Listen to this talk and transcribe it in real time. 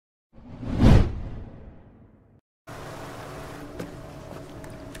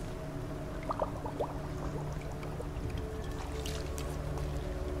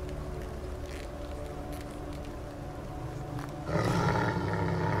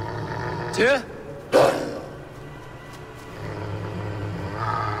Tyr?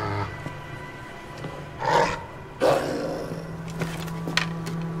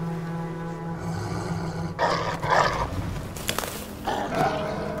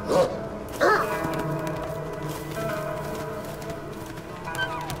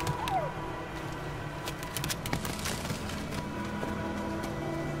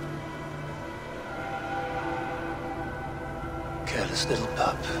 Careless little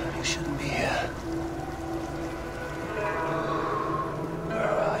pup. You shouldn't be here. Where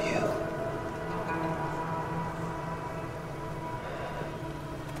are you?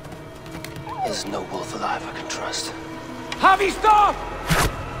 There's no wolf alive I can trust. Javi, stop!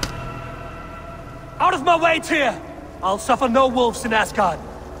 Out of my way, Tyr! I'll suffer no wolves in Asgard.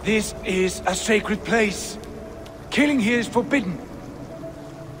 This is a sacred place. Killing here is forbidden.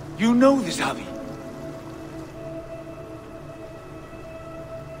 You know this, Javi.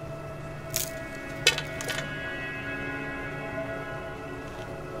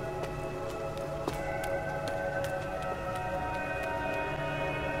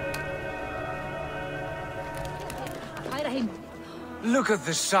 Look at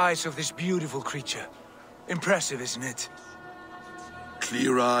the size of this beautiful creature. Impressive, isn't it?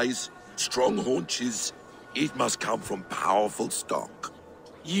 Clear eyes, strong haunches. It must come from powerful stock.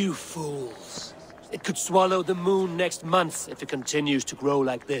 You fools. It could swallow the moon next month if it continues to grow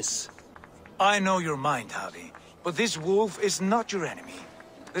like this. I know your mind, Javi, but this wolf is not your enemy.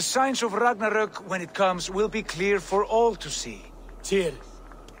 The signs of Ragnarök, when it comes, will be clear for all to see. Tyr,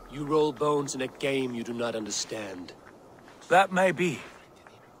 you roll bones in a game you do not understand. That may be,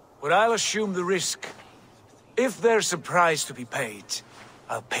 but I'll assume the risk. If there's a price to be paid,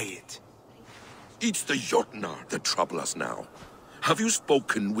 I'll pay it. It's the Jotnar that trouble us now. Have you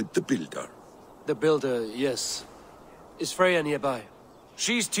spoken with the Builder? The Builder, yes. Is Freya nearby?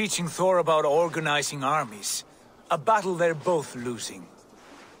 She's teaching Thor about organizing armies. A battle they're both losing.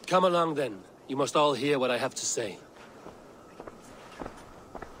 Come along then. You must all hear what I have to say.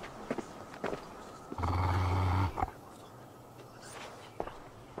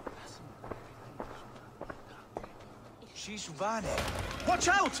 She's Vane. Watch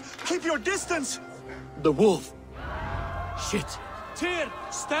out! Keep your distance! The wolf! Shit! Tyr,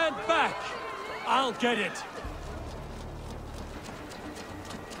 stand back! I'll get it!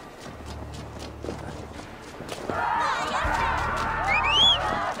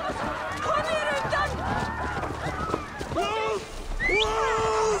 Wolf!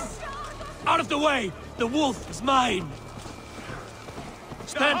 Wolf! Out of the way! The wolf is mine!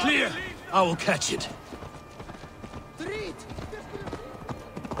 Stand clear! I will catch it.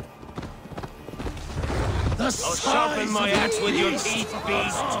 I'll sharpen my axe with your teeth,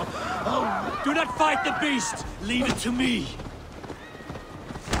 beast! Do not fight the beast! Leave it to me!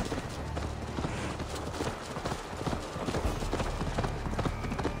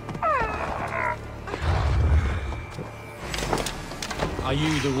 Are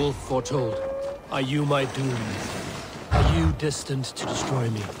you the wolf foretold? Are you my doom? Are you destined to destroy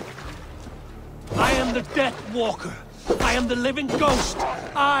me? I am the Death Walker! I am the living ghost!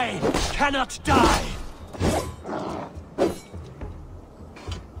 I cannot die!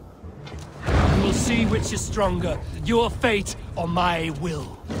 We'll see which is stronger, your fate or my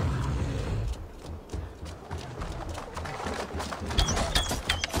will.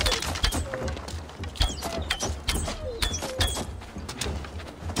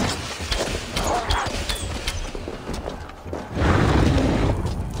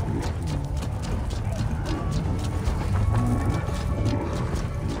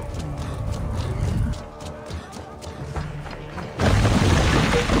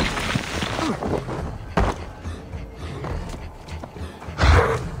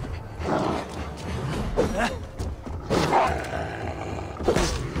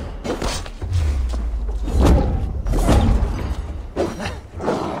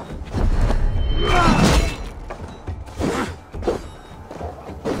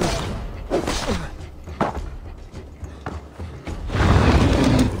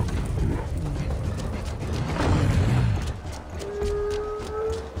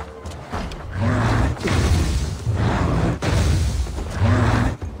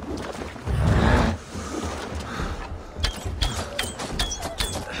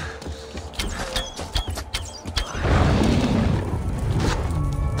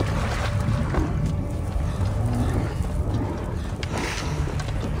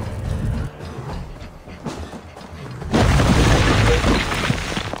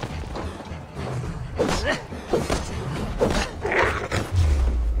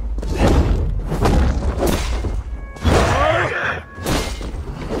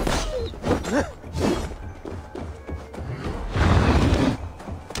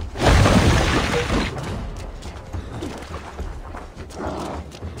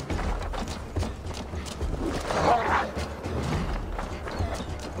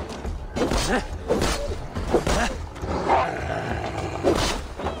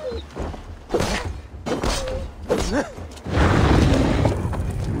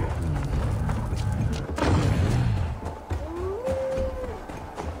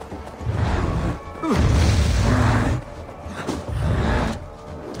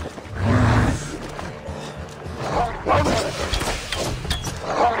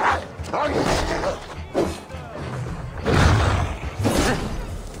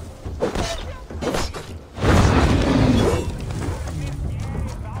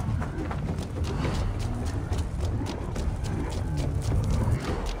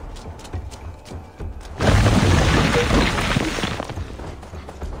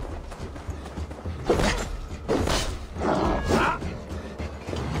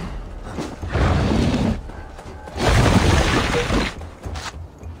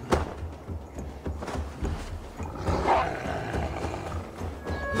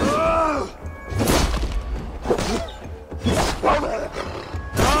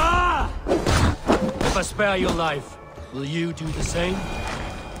 If I spare your life, will you do the same?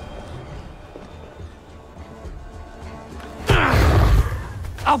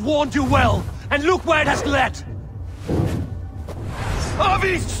 I've warned you well, and look where it has led!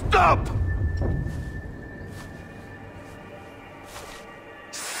 Avi, stop!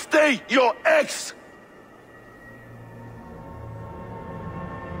 Stay your ex!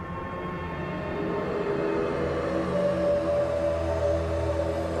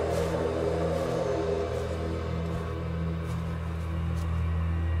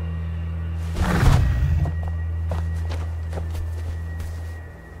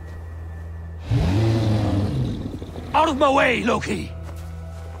 Out of my way, Loki!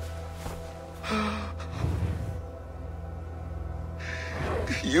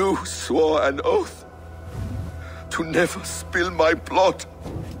 You swore an oath to never spill my blood.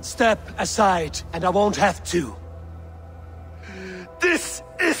 Step aside, and I won't have to. This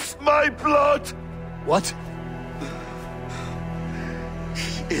is my blood! What?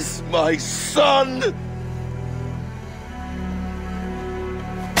 He is my son!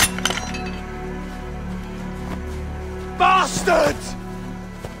 Bastard!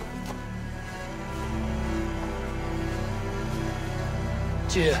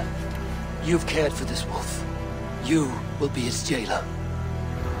 Tyr, you've cared for this wolf. You will be its jailer.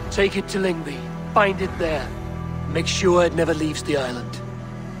 Take it to Lingby, bind it there. Make sure it never leaves the island.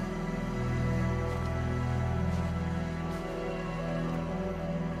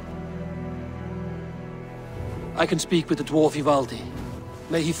 I can speak with the dwarf Ivaldi.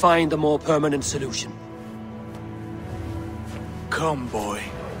 May he find a more permanent solution. Come, boy.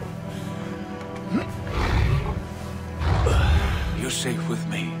 You're safe with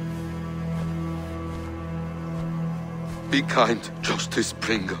me. Be kind, Justice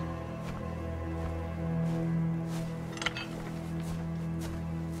Bringer.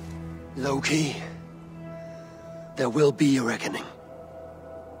 Loki, there will be a reckoning.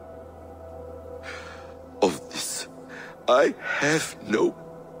 Of this, I have no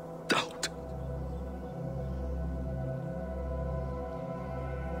doubt.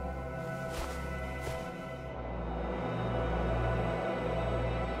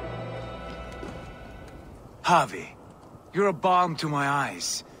 Javi, you're a balm to my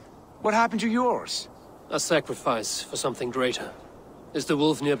eyes. What happened to yours? A sacrifice for something greater. Is the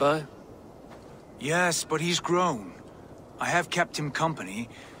wolf nearby? Yes, but he's grown. I have kept him company,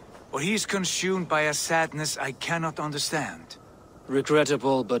 but he's consumed by a sadness I cannot understand.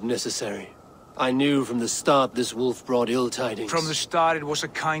 Regrettable, but necessary. I knew from the start this wolf brought ill tidings. From the start it was a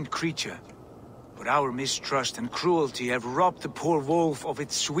kind creature. But our mistrust and cruelty have robbed the poor wolf of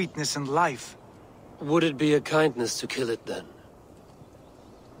its sweetness and life. Would it be a kindness to kill it, then?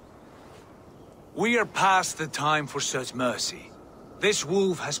 We are past the time for such mercy. This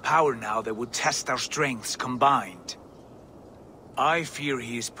wolf has power now that would test our strengths combined. I fear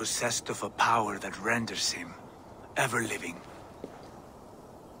he is possessed of a power that renders him ever-living.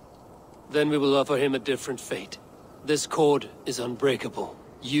 Then we will offer him a different fate. This cord is unbreakable.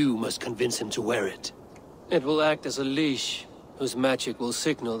 You must convince him to wear it. It will act as a leash, whose magic will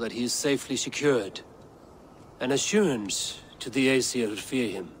signal that he is safely secured. An assurance to the Aesir who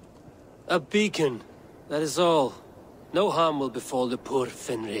fear him. A beacon, that is all. No harm will befall the poor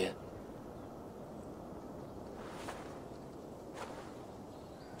Fenrir.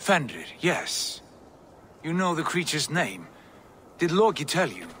 Fenrir, yes. You know the creature's name. Did Loki tell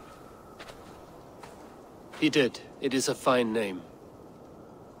you? He did. It is a fine name.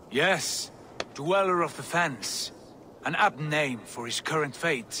 Yes. Dweller of the Fens. An apt name for his current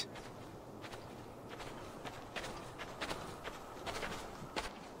fate.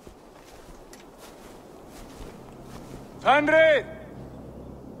 Fenrir!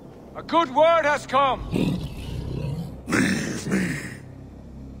 A good word has come! Leave me.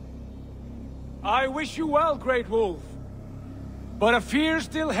 I wish you well, Great Wolf. But a fear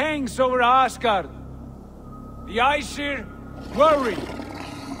still hangs over Asgard. The Aesir worry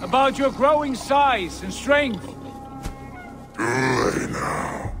about your growing size and strength. Do they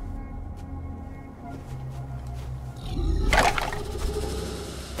now?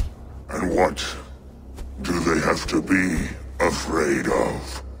 And what do they have to be afraid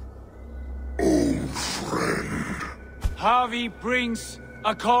of? Old friend. Havi brings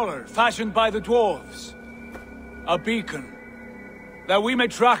a collar fashioned by the dwarves. A beacon. That we may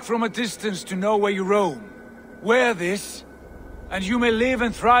track from a distance to know where you roam. Wear this, and you may live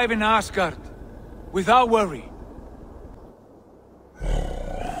and thrive in Asgard, without worry.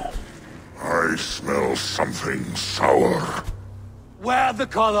 I smell something sour. Wear the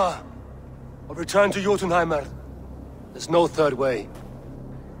collar, or return to Jotunheimer. There's no third way.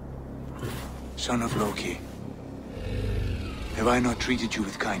 Son of Loki, have I not treated you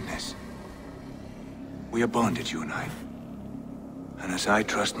with kindness? We are bonded, you and I. And as I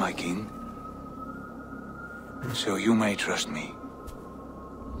trust my king, so you may trust me.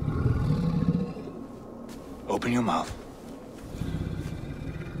 Open your mouth.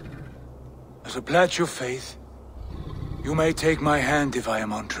 As a pledge of faith, you may take my hand if I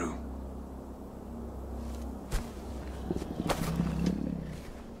am untrue.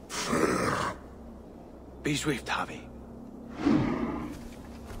 Fair. Be swift, Havi.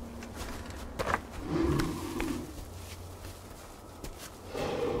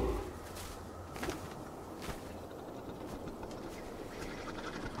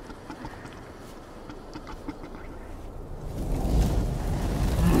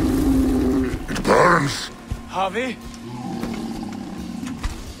 It burns. Havi,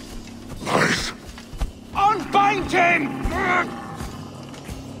 Lies. unbind him!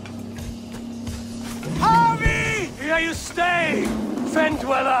 Havi! Here you stay, Fen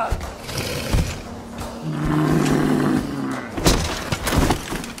Dweller!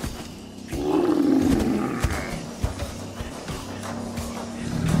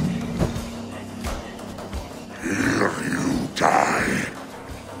 Here you die.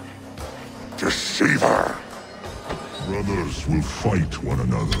 Deceiver. Brothers will fight one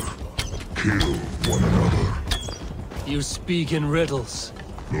another. Kill one another. You speak in riddles.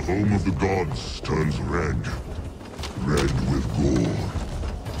 The home of the gods turns red. Red with gore.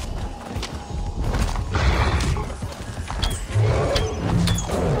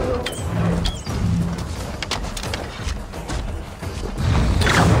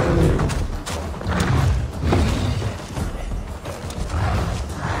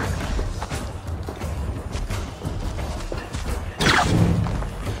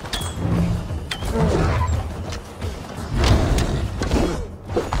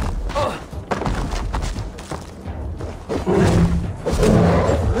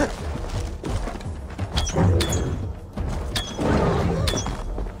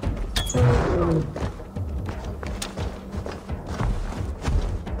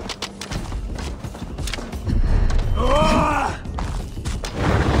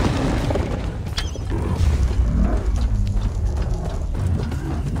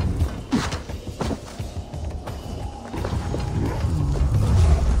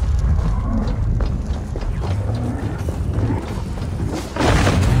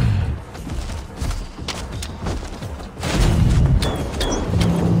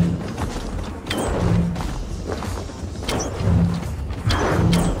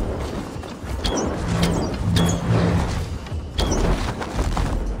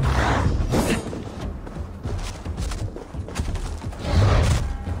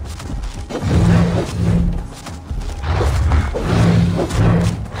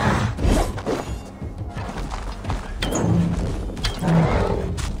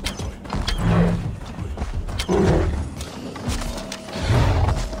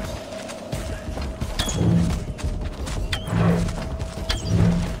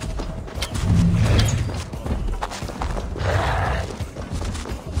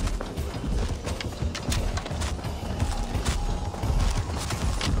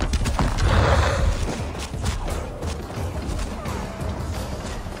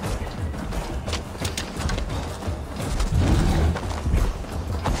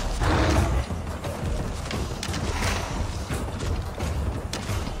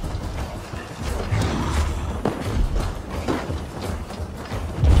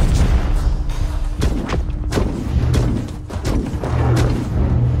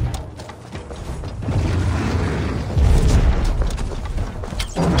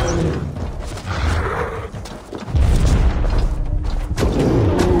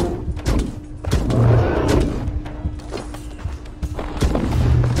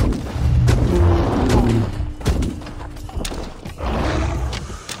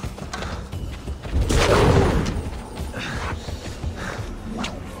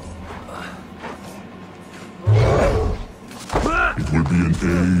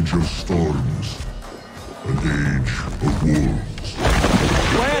 age of storms. An age of wolves.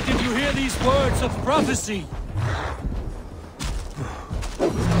 Where did you hear these words of prophecy?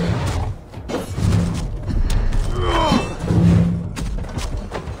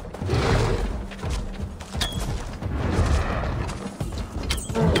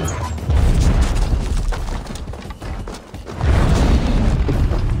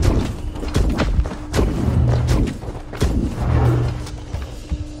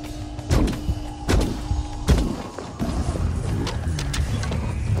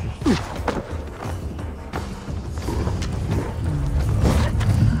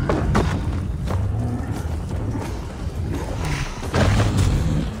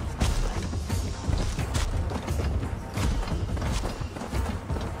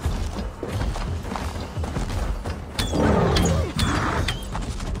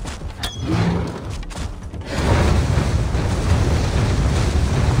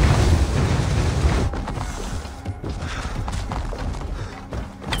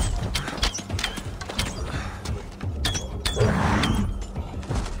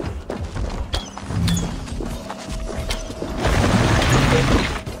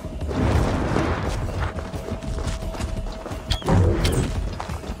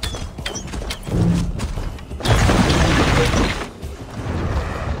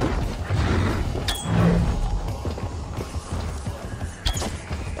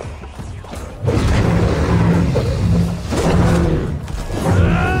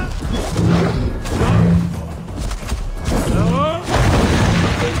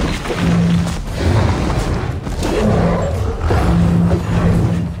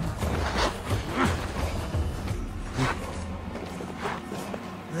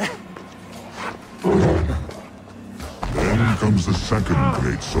 Comes the second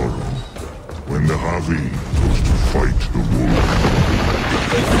great sorrow, when the Havi goes to fight the wolf.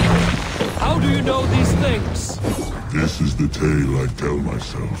 How do you know these things? This is the tale I tell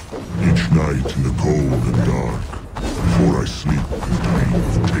myself, each night in the cold and dark, before I sleep and dream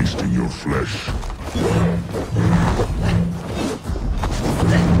of tasting your flesh.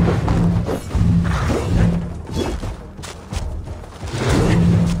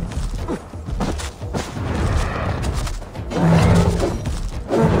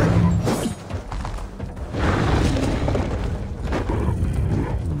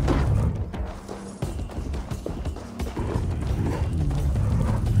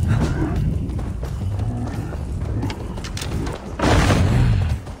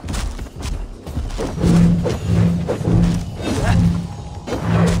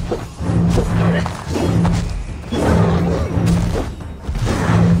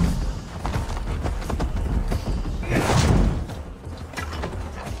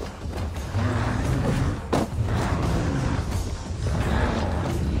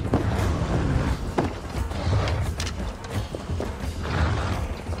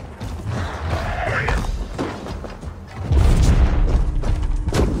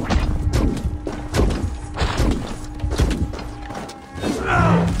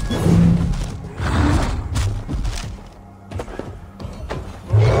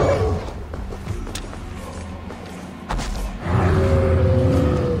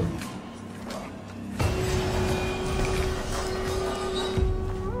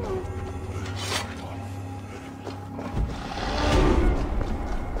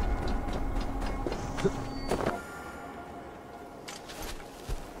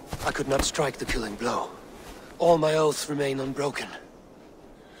 I could not strike the killing blow. All my oaths remain unbroken.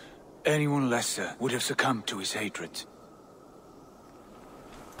 Anyone lesser would have succumbed to his hatred.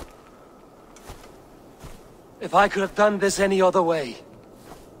 If I could have done this any other way.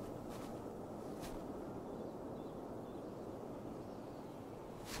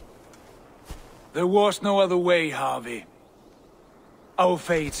 There was no other way, Harvey. Our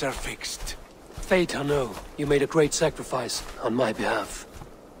fates are fixed. Fate, I know. You made a great sacrifice on my behalf.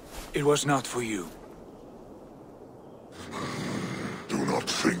 It was not for you. Do not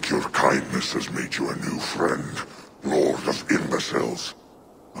think your kindness has made you a new friend, Lord of Imbeciles.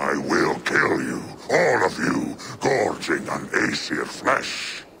 I will kill you, all of you, gorging on Aesir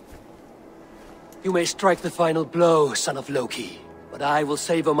flesh. You may strike the final blow, son of Loki, but I will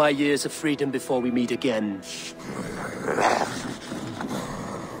savor my years of freedom before we meet again.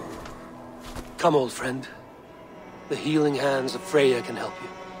 Come, old friend. The healing hands of Freya can help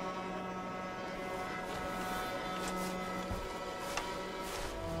you.